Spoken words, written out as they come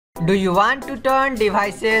Do you want to turn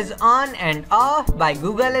devices on and off by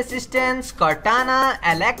Google Assistants, Cortana,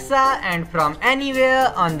 Alexa and from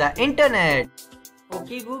anywhere on the internet?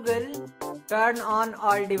 Okay Google, turn on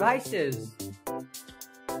all devices.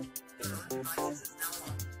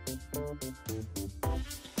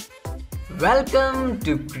 Welcome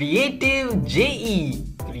to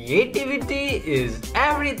CreativeJE. Creativity is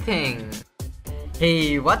everything.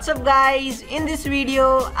 Hey, what's up guys? In this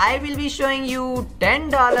video, I will be showing you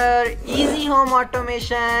 $10 easy home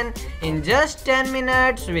automation in just 10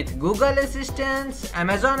 minutes with Google Assistants,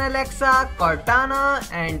 Amazon Alexa, Cortana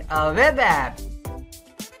and a web app.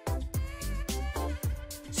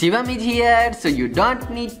 Shivam is here, so you don't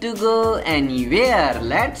need to go anywhere.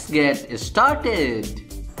 Let's get started.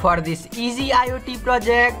 For this easy IoT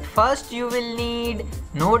project, first you will need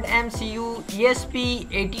Node MCU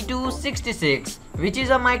ESP8266, which is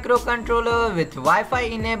a microcontroller with Wi-Fi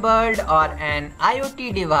enabled or an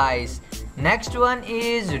IoT device. Next one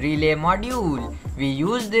is relay module. We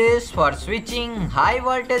use this for switching high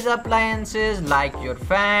voltage appliances like your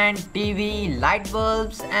fan, TV, light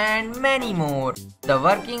bulbs and many more. The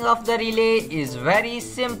working of the relay is very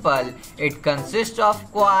simple. It consists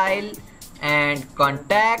of coil and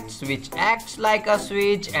contacts which acts like a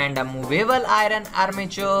switch and a movable iron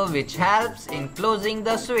armature which helps in closing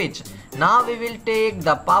the switch. Now we will take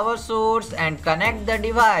the power source and connect the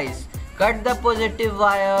device. Cut the positive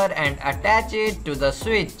wire and attach it to the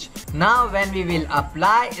switch. Now when we will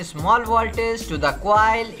apply a small voltage to the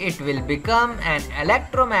coil, it will become an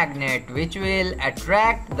electromagnet which will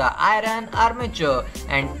attract the iron armature,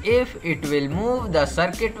 and if it will move, the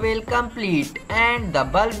circuit will complete and the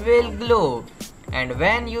bulb will glow. And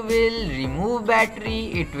when you will remove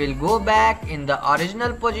battery, it will go back in the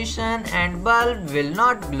original position and bulb will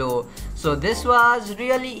not glow. So this was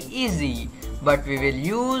really easy. But we will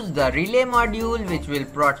use the relay module which will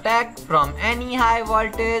protect from any high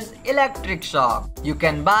voltage electric shock. You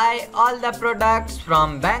can buy all the products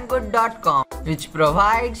from banggood.com, which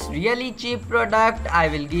provides really cheap product. I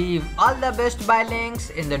will give all the best buy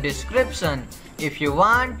links in the description. If you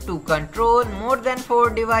want to control more than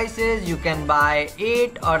 4 devices, you can buy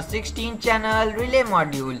 8 or 16 channel relay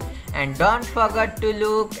module. And don't forget to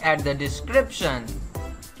look at the description.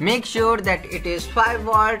 Make sure that it is 5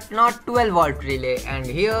 volt, not 12 volt relay, and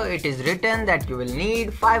here it is written that you will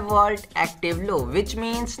need 5 volt active low, which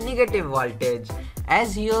means negative voltage.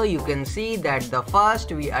 As here you can see that the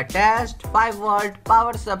first we attached 5 volt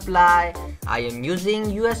power supply. I am using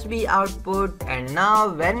USB output, and now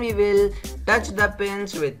when we will touch the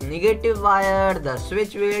pins with negative wire, the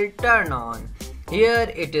switch will turn on.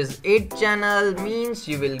 Here it is 8 channel, means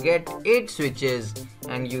you will get 8 switches,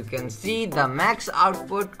 and you can see the max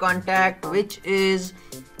output contact which is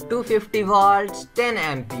 250 volts 10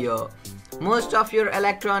 ampere. Most of your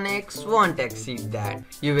electronics won't exceed that.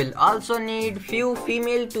 You will also need few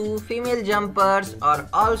female to female jumpers, or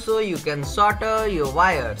also you can solder your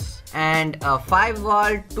wires, and a 5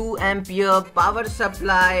 volt 2 ampere power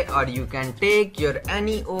supply, or you can take your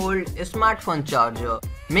any old smartphone charger.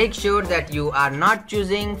 Make sure that you are not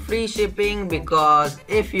choosing free shipping, because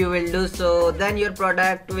if you will do so, then your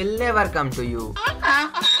product will never come to you.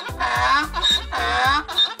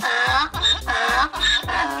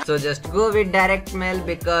 So just go with direct mail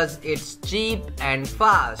because it's cheap and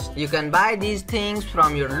fast. You can buy these things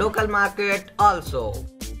from your local market also.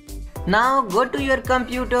 Now go to your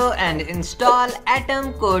computer and install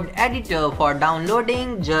Atom Code Editor. For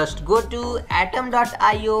downloading, just go to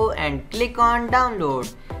atom.io and click on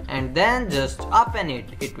download, and then just open it.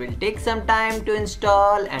 It will take some time to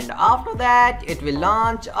install, and after that it will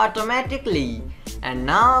launch automatically. And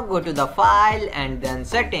now go to the file and then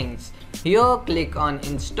settings. Here click on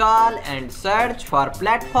install and search for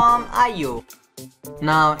platform IO.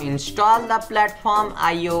 Now install the platform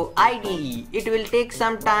IO IDE. It will take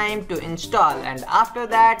some time to install, and after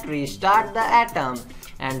that restart the Atom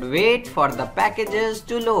and wait for the packages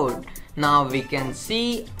to load. Now we can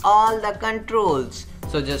see all the controls.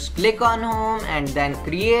 So just click on home and then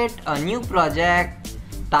create a new project.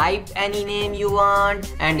 Type any name you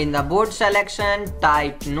want, and in the board selection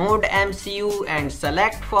type Node MCU and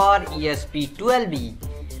select for ESP12B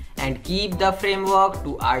and keep the framework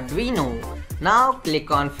to Arduino. Now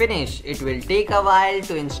click on finish. It will take a while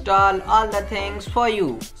to install all the things for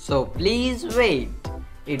you, so please wait.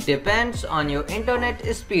 It depends on your internet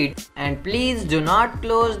speed, and please do not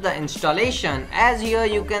close the installation. As here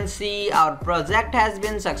you can see our project has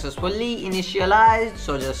been successfully initialized,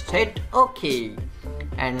 so just hit OK.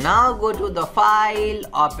 And now go to the file,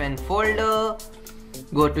 open folder,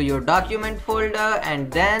 go to your document folder,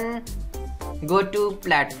 and then Go to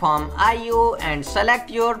Platform IO and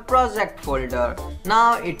select your project folder.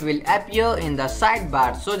 Now it will appear in the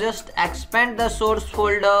sidebar. So just expand the source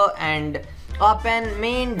folder and open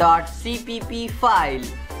main.cpp file.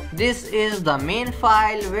 This is the main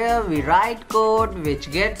file where we write code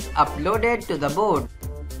which gets uploaded to the board.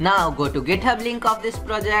 Now go to GitHub link of this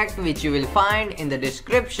project which you will find in the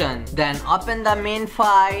description. Then open the main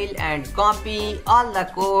file and copy all the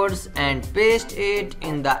codes and paste it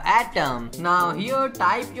in the atom. Now here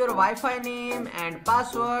type your Wi-Fi name and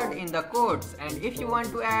password in the codes, and if you want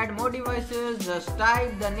to add more devices just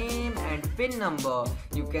type the name and pin number.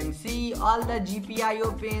 You can see all the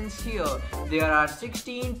GPIO pins here. There are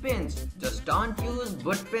 16 pins. Just don't use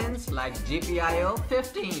boot pins like GPIO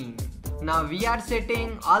 15. Now we are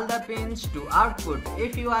setting all the pins to output.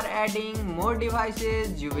 If you are adding more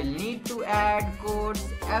devices, you will need to add codes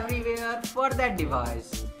everywhere for that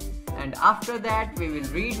device. And after that we will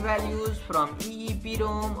read values from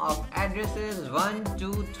EEPROM of addresses 1,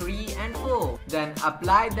 2, 3 and 4. Then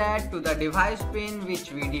apply that to the device pin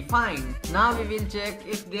which we defined. Now we will check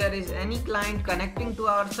if there is any client connecting to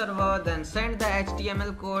our server, then send the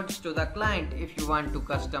HTML codes to the client. If you want to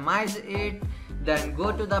customize it, then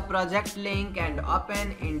go to the project link and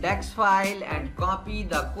open index file and copy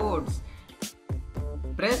the codes.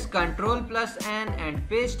 Press Ctrl+N and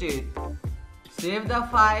paste it. Save the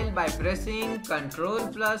file by pressing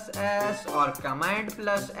Ctrl+S or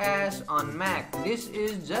Command+S on Mac. This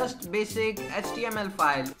is just basic HTML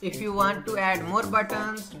file. If you want to add more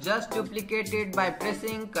buttons, just duplicate it by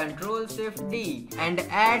pressing Ctrl+Shift+D and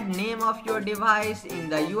add name of your device in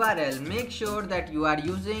the URL. Make sure that you are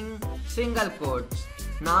using single quotes.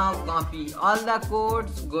 Now copy all the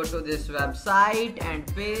codes, go to this website and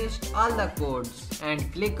paste all the codes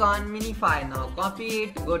and click on Minify. Now copy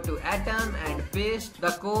it, go to Atom and paste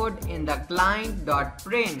the code in the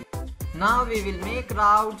client.print. Now we will make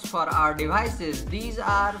routes for our devices. These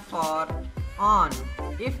are for on.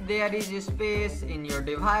 If there is space in your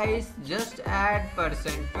device, just add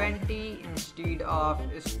 %20 instead of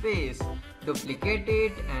space. Duplicate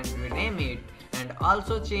it and rename it. And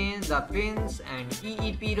also change the pins and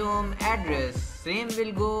EEPROM address. Same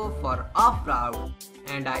will go for off route.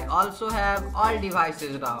 And I also have all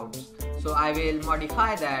devices routes, so I will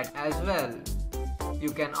modify that as well.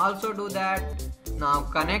 You can also do that. Now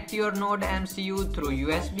connect your Node MCU through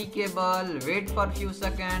USB cable, wait for few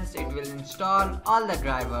seconds, it will install all the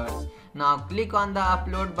drivers. Now click on the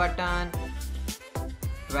upload button.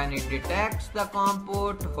 When it detects the COM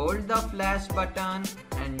port, hold the flash button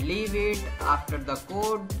and leave it after the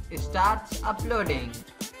code starts uploading.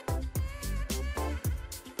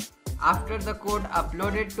 After the code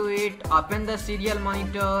uploaded to it, open the serial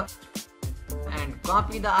monitor and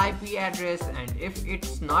copy the IP address, and if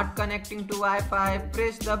it's not connecting to Wi-Fi,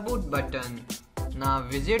 press the boot button. Now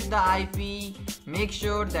visit the IP, make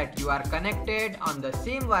sure that you are connected on the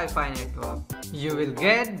same Wi-Fi network. You will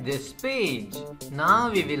get this page.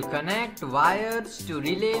 Now we will connect wires to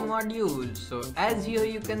relay modules. So as here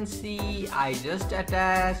you can see, I just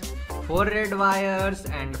attached 4 red wires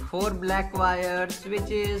and 4 black wires,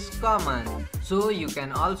 which is common. So you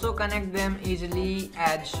can also connect them easily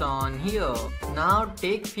as shown here. Now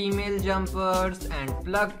take female jumpers and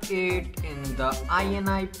plug it in the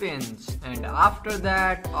INI pins, and after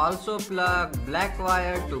that also plug black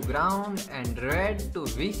wire to ground and red to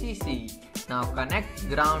VCC. Now connect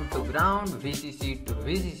ground to ground, VCC to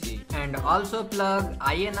VCC, and also plug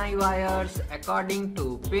INI wires according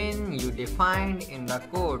to pin you defined in the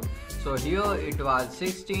code. So here it was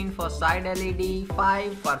 16 for side LED,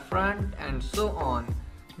 5 for front, and so on.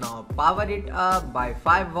 Now power it up by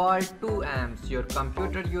 5 volt 2 amps. Your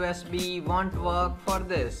computer USB won't work for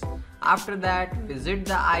this. After that, visit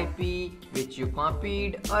the IP which you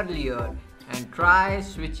copied earlier and try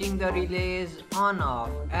switching the relays on off.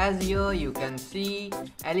 As here you can see,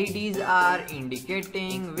 LEDs are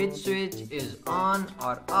indicating which switch is on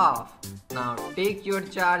or off. Now take your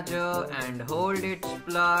charger and hold its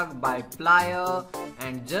plug by plier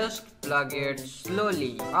and just plug it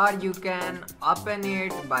slowly, or you can open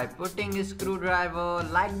it by putting a screwdriver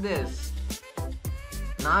like this.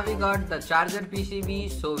 Now we got the charger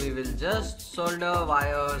PCB, so we will just solder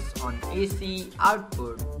wires on AC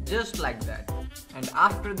output, just like that. And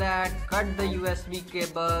after that, cut the USB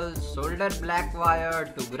cable, solder black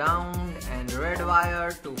wire to ground and red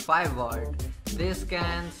wire to 5 volt. This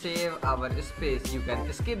can save our space. You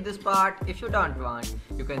can skip this part if you don't want.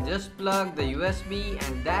 You can just plug the USB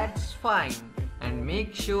and that's fine. And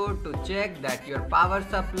make sure to check that your power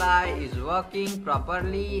supply is working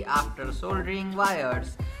properly after soldering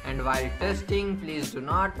wires. And while testing, please do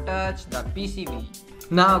not touch the PCB.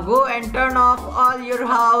 Now go and turn off all your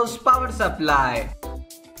house power supply.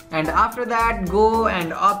 And after that, go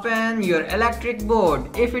and open your electric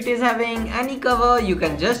board. If it is having any cover, you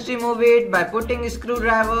can just remove it by putting a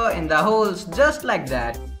screwdriver in the holes just like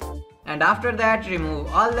that. And after that,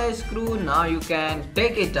 remove all the screw. Now you can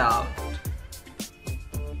take it out.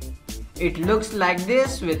 It looks like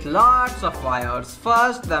this with lots of wires.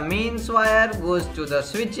 First, the mains wire goes to the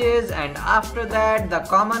switches, and after that the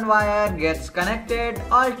common wire gets connected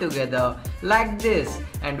all together like this.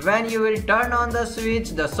 And when you will turn on the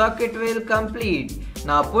switch, the circuit will complete.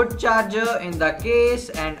 Now put charger in the case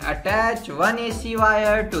and attach one AC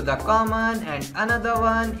wire to the common and another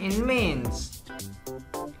one in mains.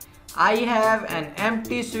 I have an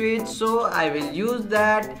empty switch, so I will use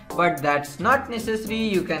that, but that's not necessary.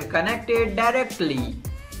 You can connect it directly.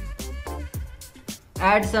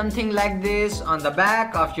 Add something like this on the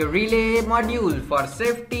back of your relay module for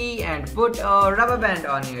safety and put a rubber band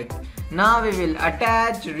on it. Now we will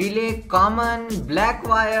attach relay common black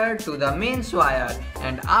wire to the mains wire,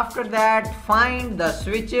 and after that find the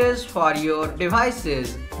switches for your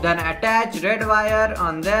devices. Then attach red wire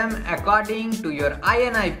on them according to your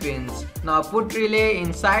INI pins. Now put relay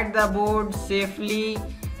inside the board safely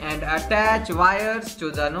and attach wires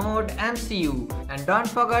to the node MCU, and don't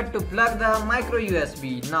forget to plug the micro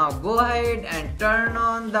USB. Now go ahead and turn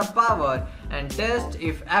on the power and test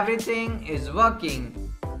if everything is working.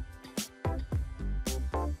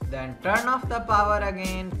 Then turn off the power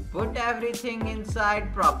again, put everything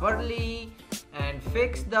inside properly and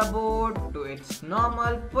fix the board to its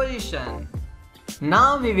normal position.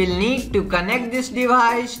 Now we will need to connect this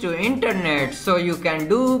device to internet, so you can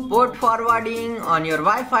do port forwarding on your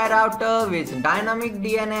Wi-Fi router with dynamic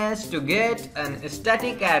DNS to get an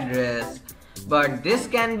static address. But this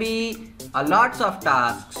can be a lots of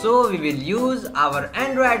tasks, so we will use our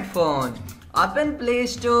Android phone. Open Play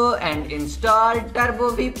Store and install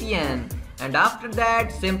Turbo VPN, and after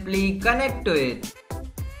that simply connect to it.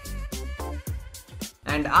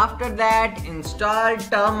 And after that install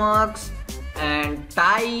Termux and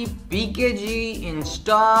type pkg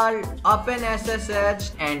install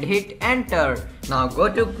OpenSSH and hit enter. Now go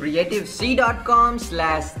to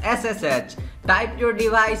creativejE.com/ssh. Type your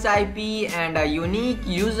device IP and a unique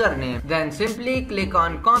username. Then simply click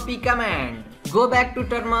on copy command. Go back to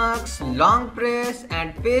Termux, long press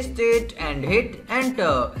and paste it and hit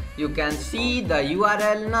enter. You can see the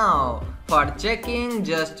URL now. For checking,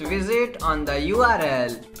 just visit on the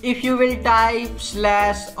URL. If you will type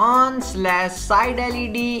 /on/side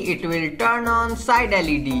LED, it will turn on side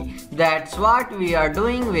LED. That's what we are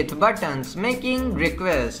doing with buttons, making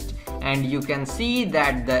request. And you can see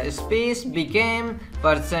that the space became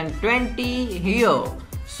 %20 here.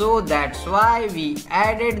 So that's why we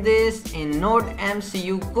added this in Node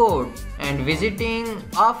MCU code. And visiting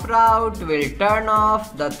off route will turn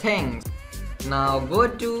off the things. Now go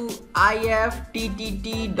to ifttt.com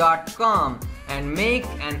and make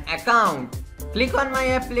an account. Click on my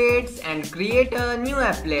applets and create a new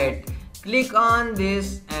applet. Click on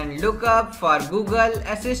this and look up for Google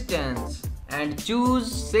Assistance and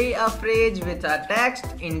choose say a phrase with a text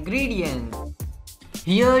ingredient.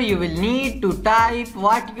 Here you will need to type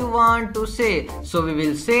what you want to say. So we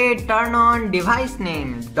will say turn on device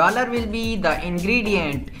name. Dollar will be the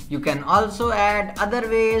ingredient. You can also add other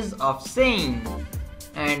ways of saying.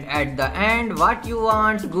 And at the end what you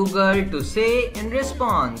want Google to say in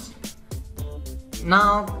response.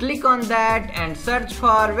 Now click on that and search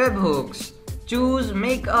for webhooks. Choose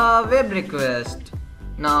make a web request.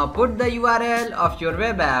 Now put the URL of your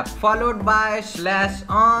web app followed by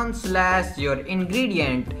 /on/ your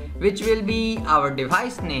ingredient, which will be our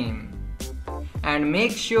device name. And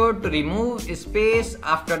make sure to remove space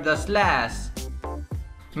after the slash.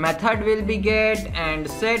 Method will be get and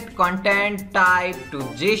set content type to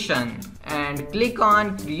JSON. And click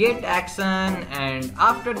on create action, and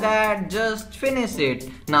after that just finish it.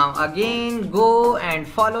 Now again go and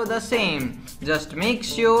follow the same. Just make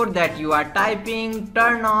sure that you are typing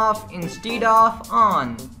turn off instead of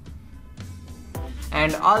on.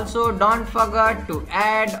 And also don't forget to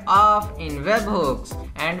add off in webhooks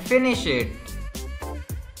and finish it.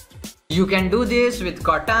 You can do this with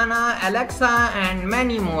Cortana, Alexa and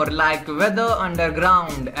many more like weather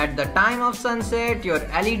underground. At the time of sunset your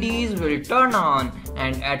LEDs will turn on,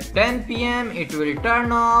 and at 10 PM it will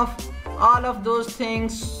turn off. All of those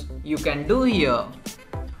things you can do here.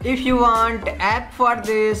 If you want app for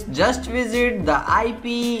this, just visit the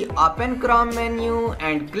IP, open Chrome menu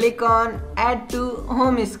and click on add to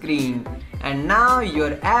home screen. And now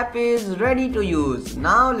your app is ready to use.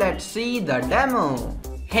 Now let's see the demo.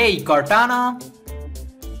 Hey Cortana,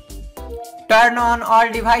 Turn on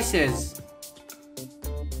all devices.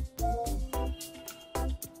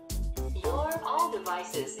 Your all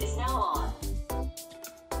devices is now on.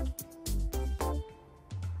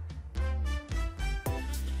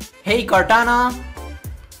 Hey Cortana,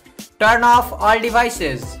 turn off all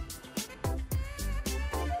devices.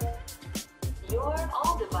 Your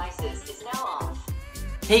all devices is now off.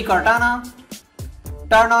 Hey Cortana,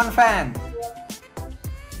 turn on fan.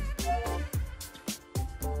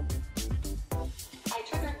 I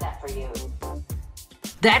triggered that for you.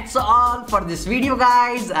 That's all for this video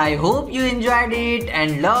guys. I hope you enjoyed it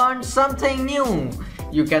and learned something new.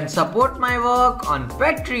 You can support my work on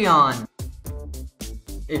Patreon.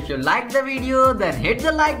 If you liked the video, then hit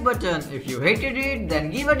the like button. If you hated it,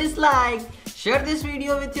 then give a dislike. Share this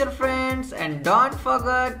video with your friends and don't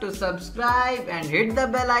forget to subscribe and hit the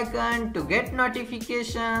bell icon to get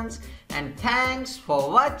notifications. And thanks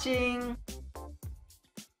for watching.